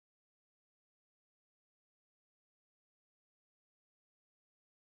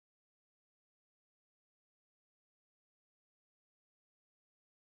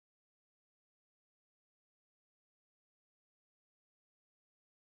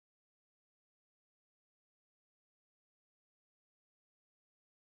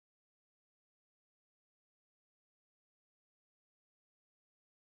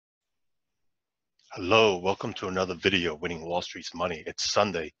Hello, welcome to another video, Winning Wall Street's Money. It's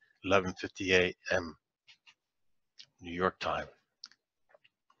Sunday, 11:50 a.m. New York time.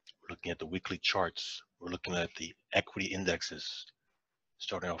 We're looking at the weekly charts. We're looking at the equity indexes,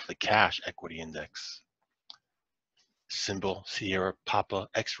 starting off with the cash equity index. Symbol Sierra Papa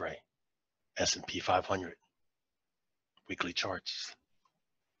X-ray, S&P 500. Weekly charts.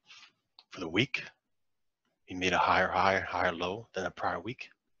 For the week, we made a higher low than the prior week.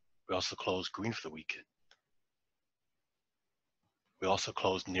 We also closed green for the week. We also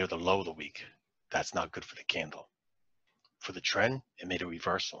closed near the low of the week. That's not good for the candle. For the trend, it made a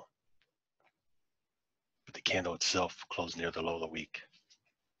reversal, but the candle itself closed near the low of the week.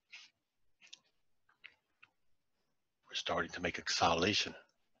 We're starting to make a consolidation,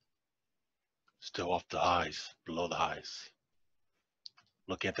 still off the highs, below the highs.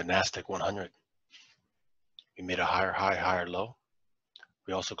 Looking at the NASDAQ 100, we made a higher low.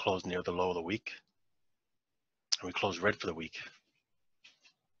 We also closed near the low of the week, and we closed red for the week.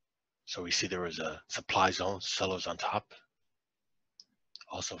 So we see there was a supply zone, sellers on top.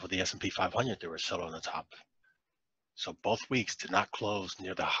 Also for the S&P 500, there were sellers on the top. So both weeks did not close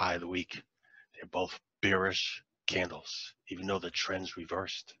near the high of the week. They're both bearish candles, even though the trends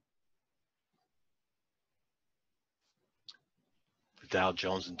reversed. The Dow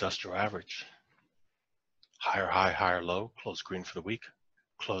Jones Industrial Average, higher low, closed green for the week,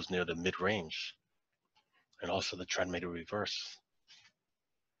 closed near the mid-range. And also the trend made a reverse.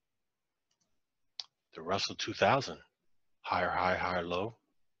 The Russell 2000, higher low,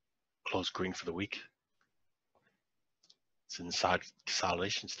 closed green for the week. It's inside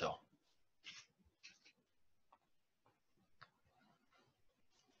consolidation still.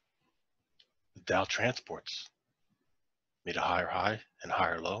 The Dow Transports made a higher high and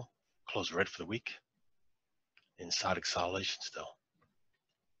higher low, closed red for the week. Inside consolidation still.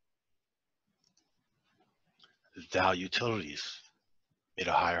 The Dow Utilities made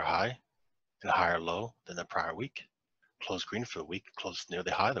a higher high and a higher low than the prior week. Closed green for the week, closed near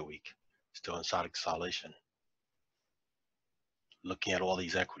the high of the week, still inside consolidation. Looking at all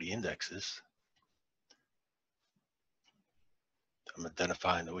these equity indexes, I'm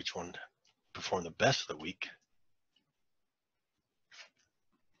identifying which one performed the best of the week.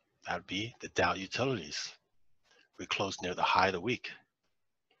 That would be the Dow Utilities. We closed near the high of the week.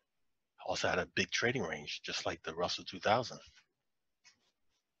 Also had a big trading range, just like the Russell 2000.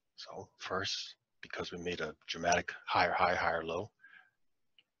 So first, because we made a dramatic higher low,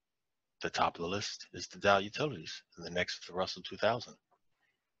 the top of the list is the Dow Utilities, and the next is the Russell 2000.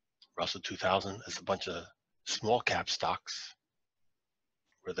 Russell 2000 is a bunch of small cap stocks,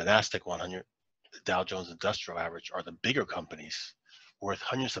 where the NASDAQ 100, the Dow Jones Industrial Average are the bigger companies worth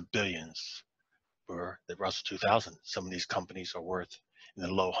hundreds of billions, where the Russell 2000, some of these companies are worth in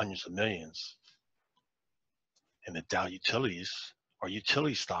the low hundreds of millions. And the Dow Utilities are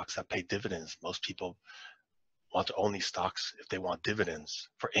utility stocks that pay dividends. Most people want to own these stocks if they want dividends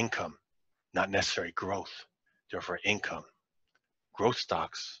for income, not necessarily growth. They're for income. Growth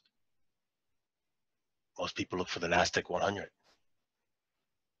stocks, most people look for the NASDAQ 100.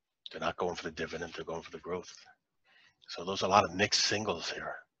 They're not going for the dividend, they're going for the growth. So there's a lot of mixed signals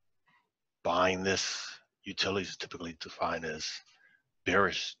here. Buying this utility is typically defined as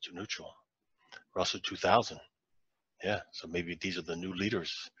bearish to neutral. Russell 2000, yeah, so maybe these are the new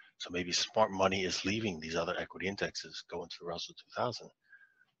leaders. So maybe smart money is leaving these other equity indexes, going to the Russell 2000.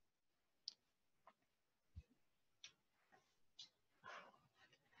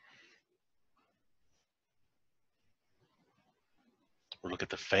 We'll look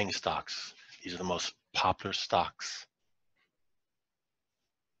at the Faang stocks. These are the most popular stocks.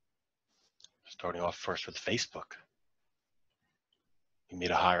 Starting off first with Facebook. We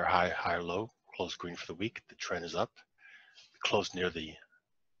made a higher low, closed green for the week. The trend is up. We closed near the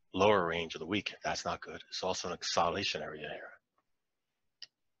lower range of the week. That's not good. It's also an consolidation area here.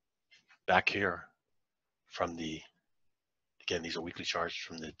 Back here from the, again, these are weekly charts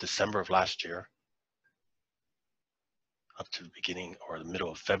from the December of last year up to the beginning or the middle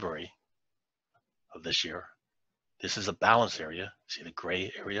of February of this year. This is a balance area. See the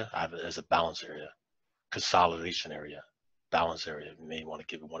gray area? I have it as a balance area, consolidation area, balance area. You may want to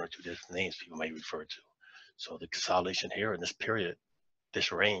give it one or two different names people may refer to. So the consolidation here in this period,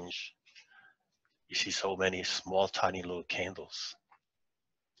 this range, you see so many small, tiny little candles.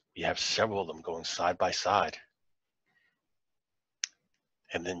 You have several of them going side by side.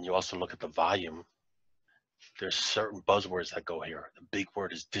 And then you also look at the volume. There's certain buzzwords that go here. The big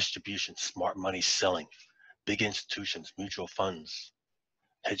word is distribution, smart money selling, big institutions, mutual funds,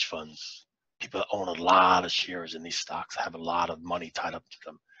 hedge funds, people that own a lot of shares in these stocks, have a lot of money tied up to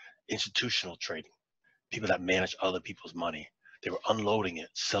them, institutional trading. people that manage other people's money. They were unloading it,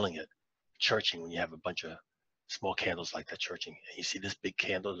 selling it, churching. When you have a bunch of small candles like that churching, and you see this big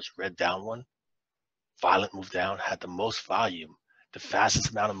candle, this red down one, violent move down, had the most volume, the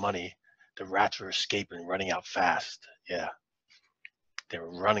fastest amount of money. The rats were escaping, running out fast. Yeah, they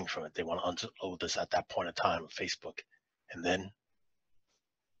were running from it. They want to unload this at that point in time on Facebook. And then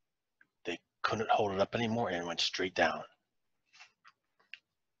they couldn't hold it up anymore and went straight down.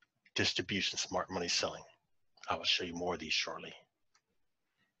 Distribution, smart money selling. I will show you more of these shortly.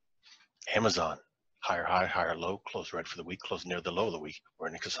 Amazon, higher high, higher low, close red for the week, close near the low of the week. We're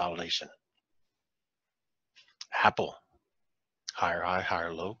in a consolidation. Apple, higher high,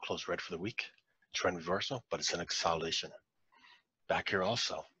 higher low, close red for the week. Trend reversal, but it's in a consolidation. Back here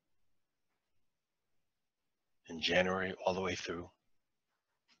also. In January all the way through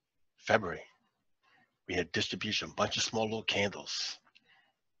February, we had distribution, a bunch of small little candles,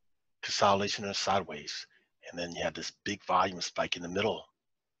 consolidation and sideways, and then you had this big volume spike in the middle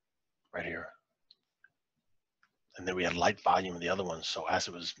right here, and then we had light volume in the other one. So as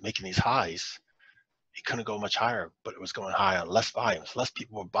it was making these highs, it couldn't go much higher, but it was going high on less volumes. Less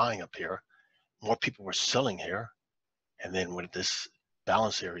people were buying up here, more people were selling here, and then when this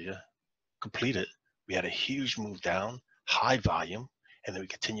balance area completed, we had a huge move down, high volume, and then we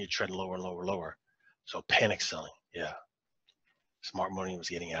continued to trend lower and lower and lower. So panic selling, yeah. Smart money was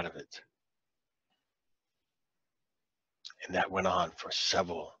getting out of it. And that went on for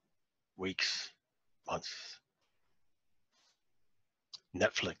several weeks, months.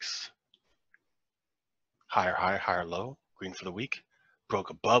 Netflix, higher high, higher low, green for the week, broke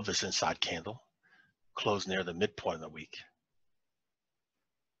above this inside candle, closed near the midpoint of the week.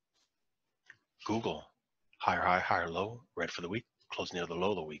 Google, higher high, higher low, red for the week, closed near the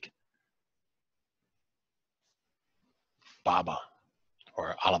low of the week. Baba,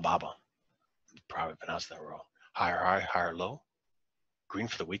 or Alibaba, probably pronounced that wrong. Higher high, higher low, green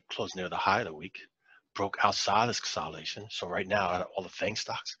for the week, closed near the high of the week, broke outside this consolidation. So right now, out of all the Faang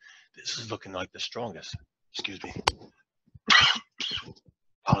stocks, this is looking like the strongest. Excuse me.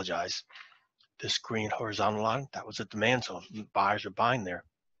 Apologize. This green horizontal line, that was a demand zone. Buyers are buying there.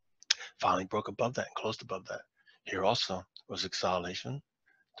 Finally broke above that and closed above that. Here also was consolidation.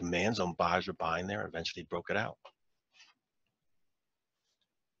 Demand zone, buyers were buying there, eventually broke it out.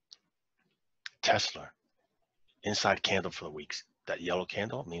 Tesla, inside candle for the weeks. That yellow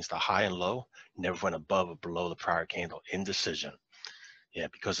candle means the high and low never went above or below the prior candle. Indecision. Yeah,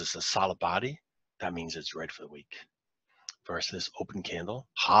 because it's a solid body, that means it's red for the week. Versus this open candle,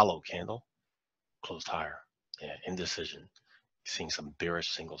 hollow candle, closed higher. Yeah, indecision. Seeing some bearish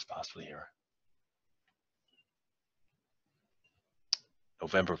singles possibly here.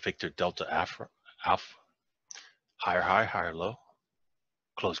 November Victor Delta Alpha, higher high, higher low,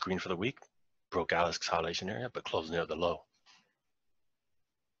 closed green for the week, broke out of this consolidation area, but closed near the low.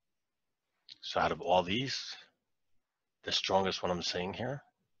 So out of all these, the strongest one I'm seeing here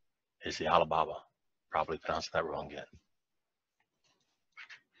is the Alibaba. Probably pronouncing that wrong again.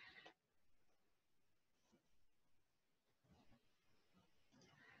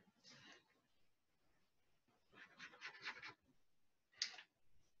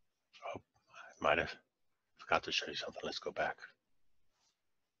 Oh, I might have forgot to show you something. Let's go back.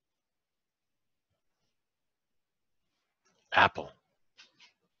 Apple.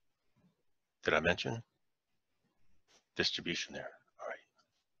 Did I mention? Distribution there. All right.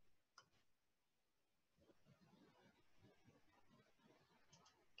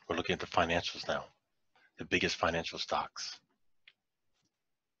 We're looking at the financials now. The biggest financial stocks.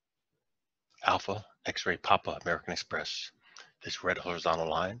 Alpha, X-Ray, Papa, American Express. This red horizontal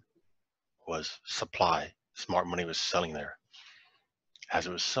line was supply. Smart money was selling there. As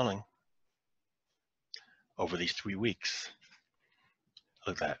it was selling over these 3 weeks,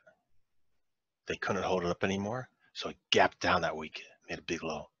 look at that. They couldn't hold it up anymore, so it gapped down that week, made a big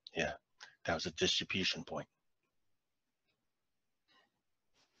low. Yeah, that was a distribution point.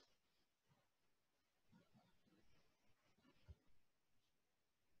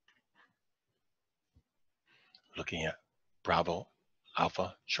 Looking at Bravo,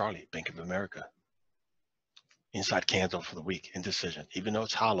 Alpha, Charlie, Bank of America. Inside candle for the week, indecision. Even though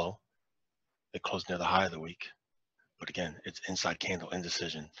it's hollow, it closed near the high of the week. But again, it's inside candle,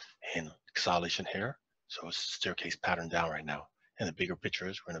 indecision, and consolidation here. So it's a staircase pattern down right now. And the bigger picture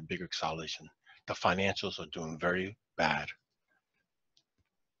is we're in a bigger consolidation. The financials are doing very bad.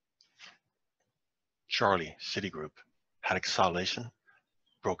 Charlie, Citigroup, had a consolidation,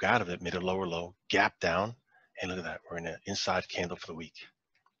 broke out of it, made a lower low, gap down, and look at that. We're in an inside candle for the week.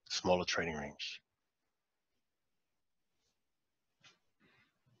 Smaller trading range.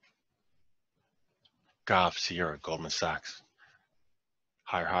 Graph Sierra, Goldman Sachs.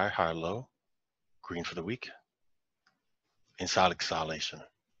 Higher high, higher low, green for the week. Inside consolidation.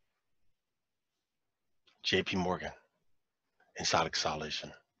 JP Morgan, inside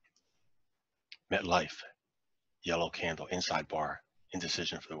consolidation. MetLife, yellow candle, inside bar,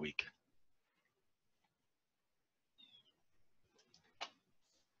 indecision for the week.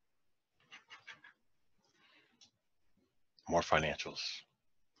 More financials.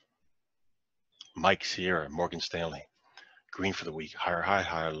 Mike Sierra, Morgan Stanley, green for the week. Higher high,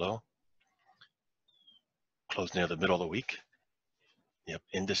 higher low. Close near the middle of the week. Yep,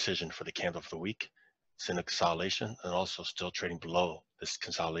 indecision for the candle for the week. It's in a consolidation and also still trading below this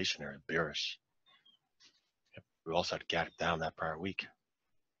consolidation area, bearish. Yep, we also had a gap down that prior week.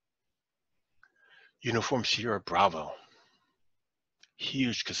 Uniform Sierra Bravo,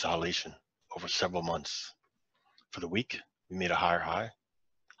 huge consolidation over several months. For the week, we made a higher high,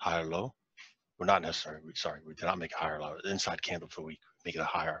 higher low. We're not necessarily, we did not make a higher low. The inside candle for the week, make it a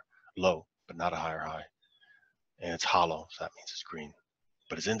higher low, but not a higher high. And it's hollow, so that means it's green.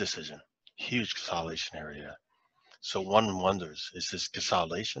 But it's indecision, huge consolidation area. So one wonders, is this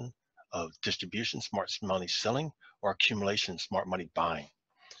consolidation of distribution, smart money selling, or accumulation, smart money buying?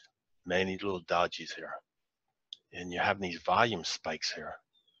 Many little dodges here. And you're having these volume spikes here.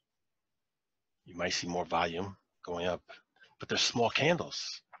 You might see more volume going up, but they're small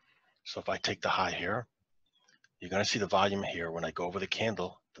candles. So if I take the high here, you're going to see the volume here. When I go over the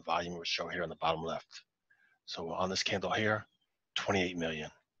candle, the volume will show here on the bottom left. So on this candle here, 28 million.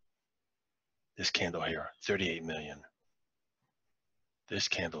 This candle here, 38 million. This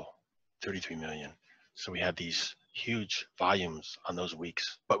candle, 33 million. So we had these huge volumes on those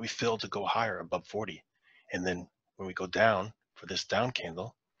weeks, but we failed to go higher above 40. And then when we go down for this down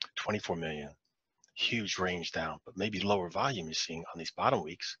candle, 24 million. Huge range down, but maybe lower volume you're seeing on these bottom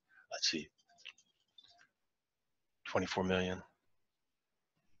weeks. Let's see, 24 million,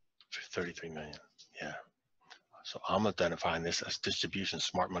 33 million. Yeah. So I'm identifying this as distribution,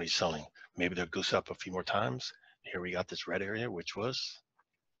 smart money selling. Maybe they'll goose up a few more times. Here we got this red area, which was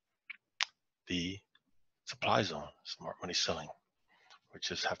the supply zone, smart money selling. We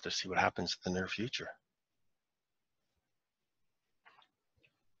just have to see what happens in the near future.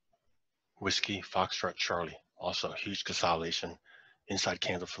 Whiskey, Foxtrot, Charlie, also huge consolidation, inside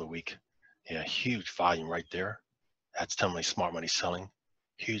candle for the week. Yeah, huge volume right there. That's telling me smart money selling.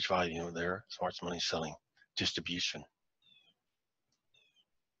 Huge volume there, smart money selling, distribution.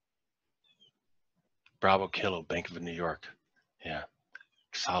 Bravo Kilo, Bank of New York. Yeah,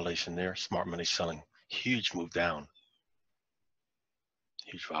 consolidation there, smart money selling. Huge move down,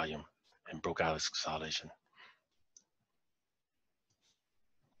 huge volume, and broke out of this consolidation.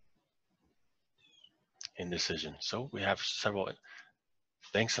 Indecision. So we have several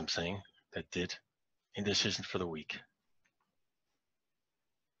banks, I'm saying, that did indecision for the week.